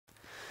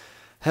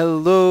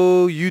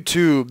Hello,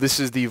 YouTube. This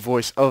is the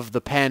voice of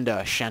the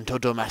panda, Shanto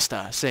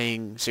Domesta,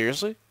 saying,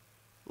 seriously?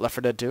 Left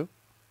 4 Dead 2?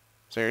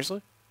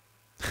 Seriously?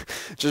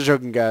 Just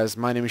joking, guys.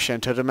 My name is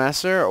Shanto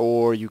Domesta,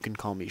 or you can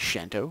call me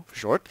Shanto for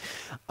short.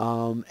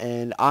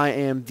 And I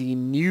am the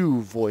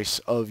new voice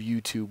of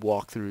YouTube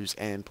walkthroughs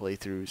and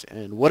playthroughs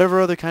and whatever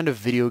other kind of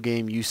video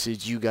game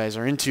usage you guys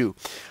are into.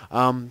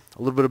 A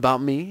little bit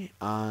about me.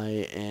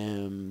 I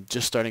am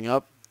just starting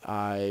up.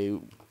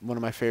 One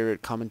of my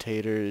favorite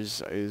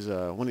commentators is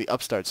one of the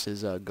upstarts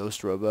is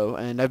Ghost Robo,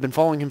 and I've been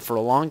following him for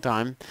a long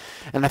time.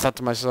 And I thought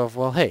to myself,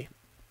 well, hey,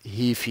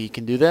 if he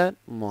can do that,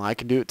 well, I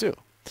can do it too.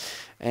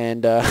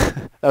 And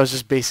that was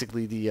just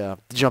basically the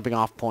jumping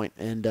off point.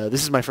 And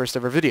this is my first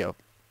ever video.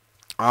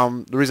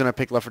 The reason I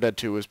picked Left 4 Dead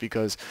 2 was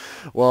because,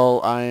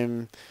 well,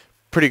 I'm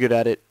pretty good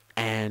at it,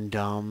 and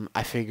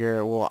I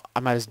figure, well, I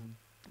might as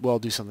well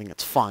do something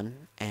that's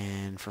fun.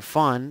 And for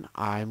fun,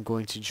 I'm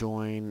going to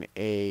join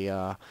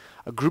a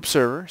group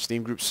server,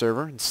 Steam group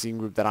server, and Steam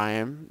group that I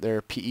am.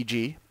 They're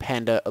PEG,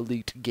 Panda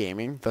Elite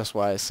Gaming. That's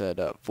why I said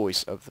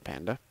voice of the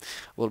panda, a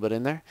little bit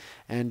in there.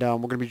 And we're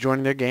going to be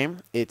joining their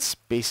game. It's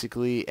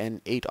basically an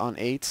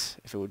 8-on-8,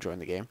 if it would join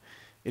the game.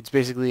 It's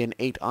basically an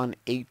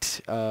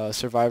 8-on-8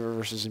 survivor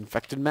versus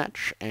infected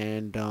match,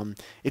 and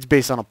it's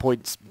based on a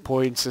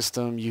point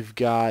system. You've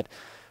got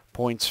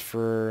points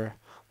for,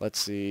 let's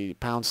see,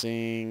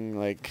 pouncing.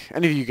 Like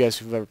any of you guys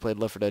who've ever played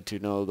Left 4 Dead 2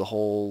 know the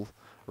whole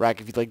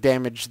rack. If you like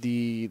damage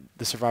the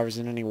survivors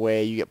in any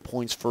way, you get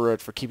points for it,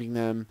 for keeping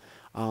them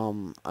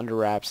under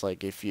wraps.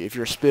 Like if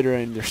you're a spitter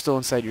and they're still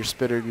inside your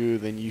spitter goo,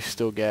 then you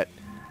still get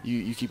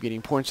you keep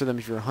getting points for them.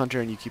 If you're a hunter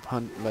and you keep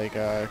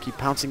keep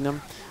pouncing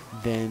them,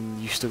 then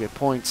you still get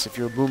points. If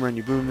you're a boomer and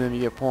you boom them,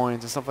 you get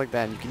points and stuff like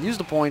that. And you can use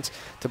the points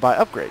to buy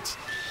upgrades.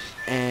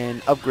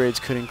 And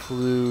upgrades could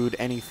include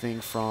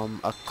anything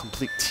from a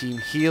complete team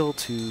heal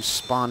to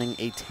spawning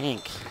a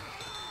tank.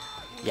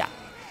 Yeah,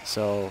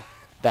 so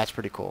that's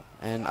pretty cool.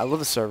 And I love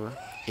the server.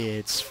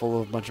 It's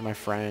full of a bunch of my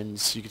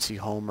friends. You can see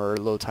Homer,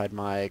 Low Tide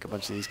Mike, a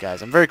bunch of these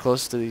guys. I'm very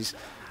close to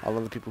a lot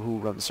of the people who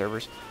run the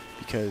servers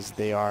because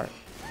they are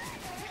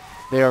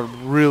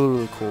really,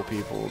 really cool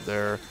people.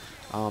 They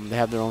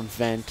have their own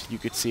vent. You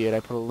could see it. I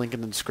put a link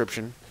in the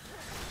description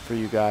for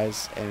you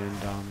guys. And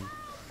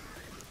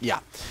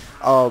yeah,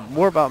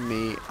 more about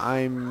me.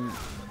 I'm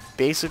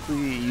basically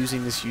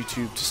using this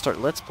YouTube to start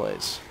Let's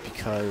Plays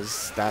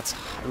because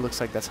it looks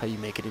like that's how you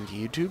make it into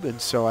YouTube.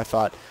 And so I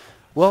thought,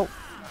 well,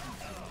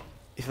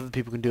 if other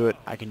people can do it,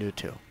 I can do it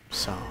too.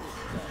 So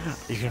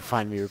you can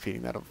find me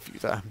repeating that a few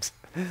times.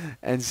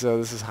 And so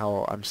this is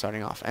how I'm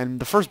starting off. And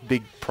the first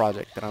big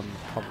project that I'm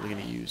probably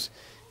going to use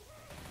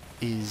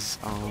is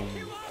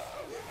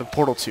the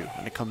Portal 2,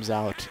 and it comes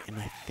out in,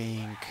 I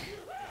think,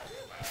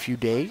 a few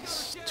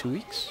days, 2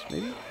 weeks,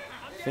 maybe,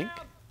 I think.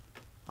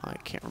 I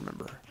can't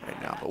remember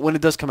right now, but when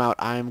it does come out,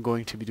 I'm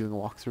going to be doing a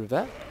walkthrough of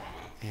that,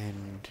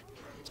 and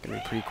it's going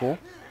to be pretty cool.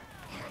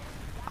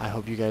 I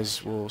hope you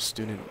guys will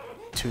tune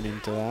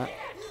into that,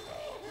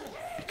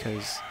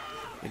 because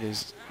it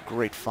is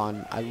great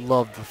fun. I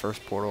loved the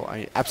first Portal.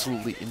 I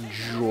absolutely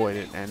enjoyed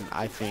it, and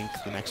I think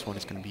the next one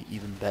is going to be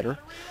even better.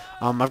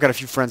 I've got a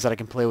few friends that I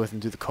can play with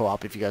and do the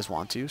co-op if you guys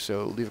want to,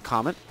 so leave a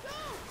comment.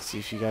 See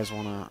if you guys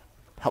want to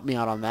help me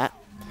out on that.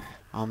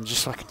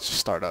 Just so I can just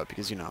start up,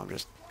 because, you know, I'm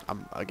just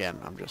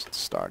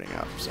starting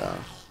up, so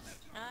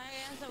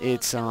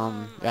it's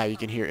yeah, you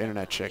can hear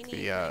Internet Chick,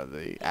 the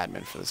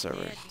admin for the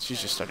server. She's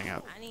just starting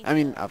up. I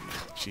mean,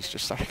 she's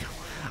just starting up.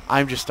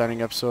 I'm just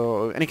starting up,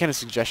 so any kind of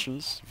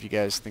suggestions, if you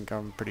guys think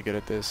I'm pretty good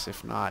at this.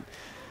 If not,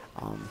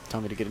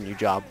 tell me to get a new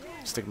job,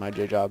 stick with my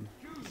day job.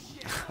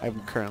 I'm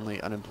currently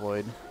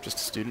unemployed, just a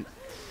student,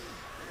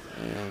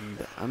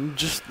 and I'm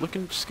just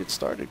looking to just get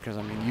started, because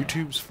I mean,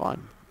 YouTube's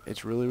fun.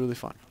 It's really, really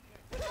fun.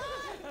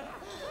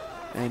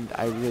 And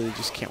I really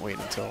just can't wait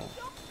until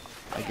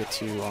I get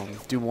to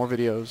do more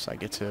videos. I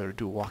get to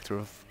do a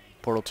walkthrough of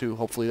Portal 2.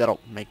 Hopefully that'll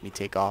make me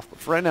take off. But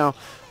for right now,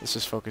 let's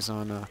just focus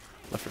on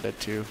Left 4 Dead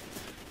 2.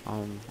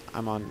 I'm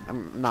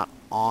not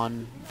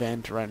on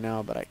vent right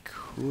now, but I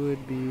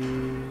could be.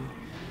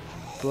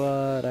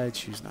 But I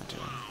choose not to,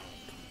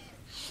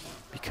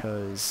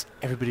 because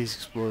everybody's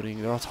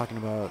exploding. They're all talking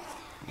about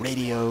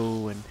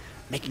radio and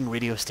making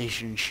radio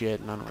station and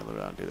shit, and I don't really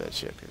want to do that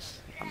shit because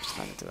I'm just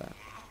not into that.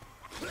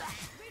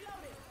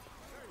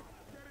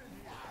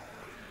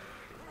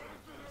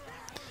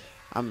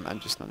 I'm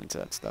just not into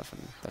that stuff,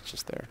 and that's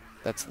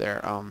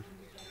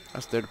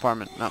their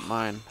department, not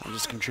mine. I'm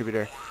just a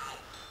contributor.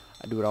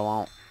 I do what I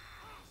want.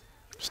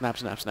 Snap,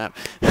 snap, snap.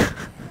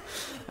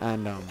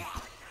 And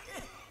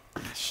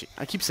shit,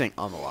 I keep saying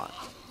a lot,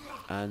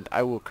 and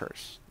I will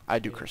curse. I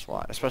do curse a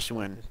lot, especially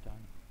when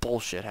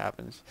bullshit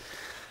happens,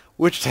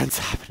 which tends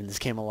to happen in this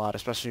game a lot,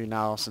 especially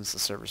now since the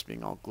server's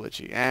being all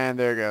glitchy. And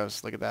there it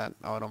goes. Look at that.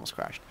 Oh, it almost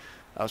crashed.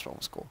 That was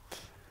almost cool.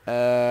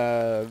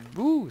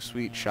 Ooh,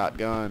 sweet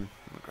shotgun.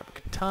 I'm gonna grab a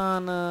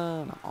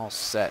katana. I'm all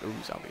set. Ooh,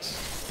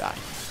 zombies. Die.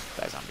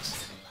 Die,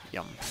 zombies.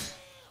 Yum.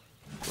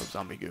 Love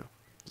zombie goo.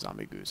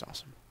 Zombie goo is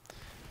awesome.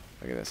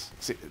 Look at this.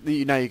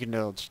 See, now you can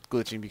know it's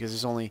glitching because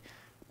there's only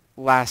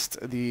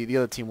the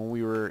other team, when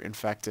we were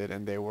infected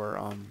and they were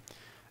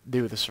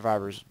the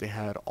survivors, they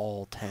had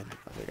all 10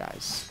 of their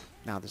guys.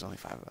 Now there's only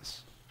 5 of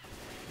us,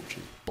 which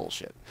is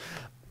bullshit.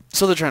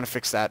 So they're trying to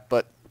fix that,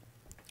 but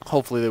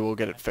hopefully they will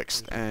get it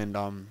fixed. And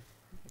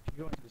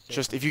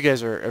just if you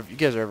guys are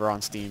ever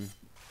on Steam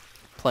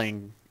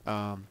playing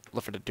Left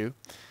 4 Dead 2,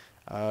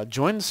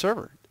 join the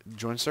server.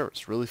 Join the server.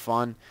 It's really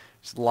fun.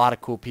 There's a lot of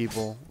cool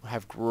people.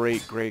 Have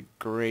great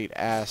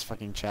ass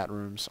fucking chat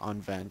rooms on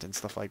Vent and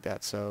stuff like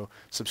that. So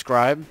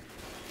subscribe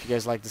if you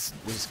guys like this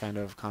kind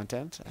of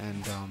content,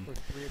 and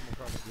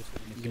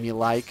give me a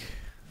like,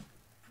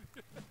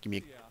 give me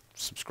a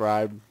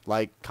subscribe,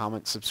 like,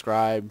 comment,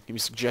 subscribe. Give me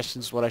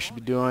suggestions of what I should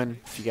be doing.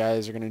 If you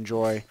guys are gonna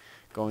enjoy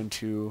going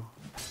to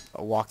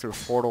a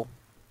walkthrough Portal,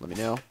 let me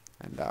know,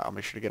 and I'll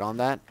make sure to get on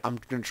that. I'm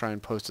gonna try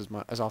and post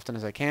as often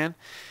as I can,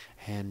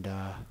 and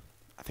I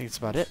think that's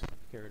about it.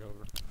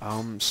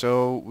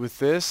 So with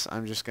this,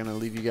 I'm just gonna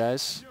leave you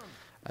guys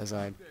as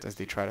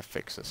they try to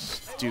fix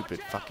this stupid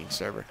fucking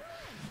server.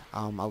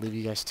 I'll leave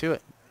you guys to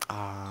it.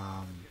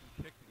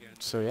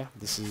 So yeah,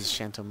 this is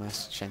Shanto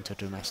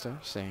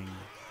Domesta saying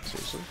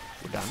seriously,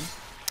 we're done,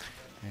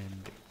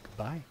 and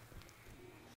goodbye.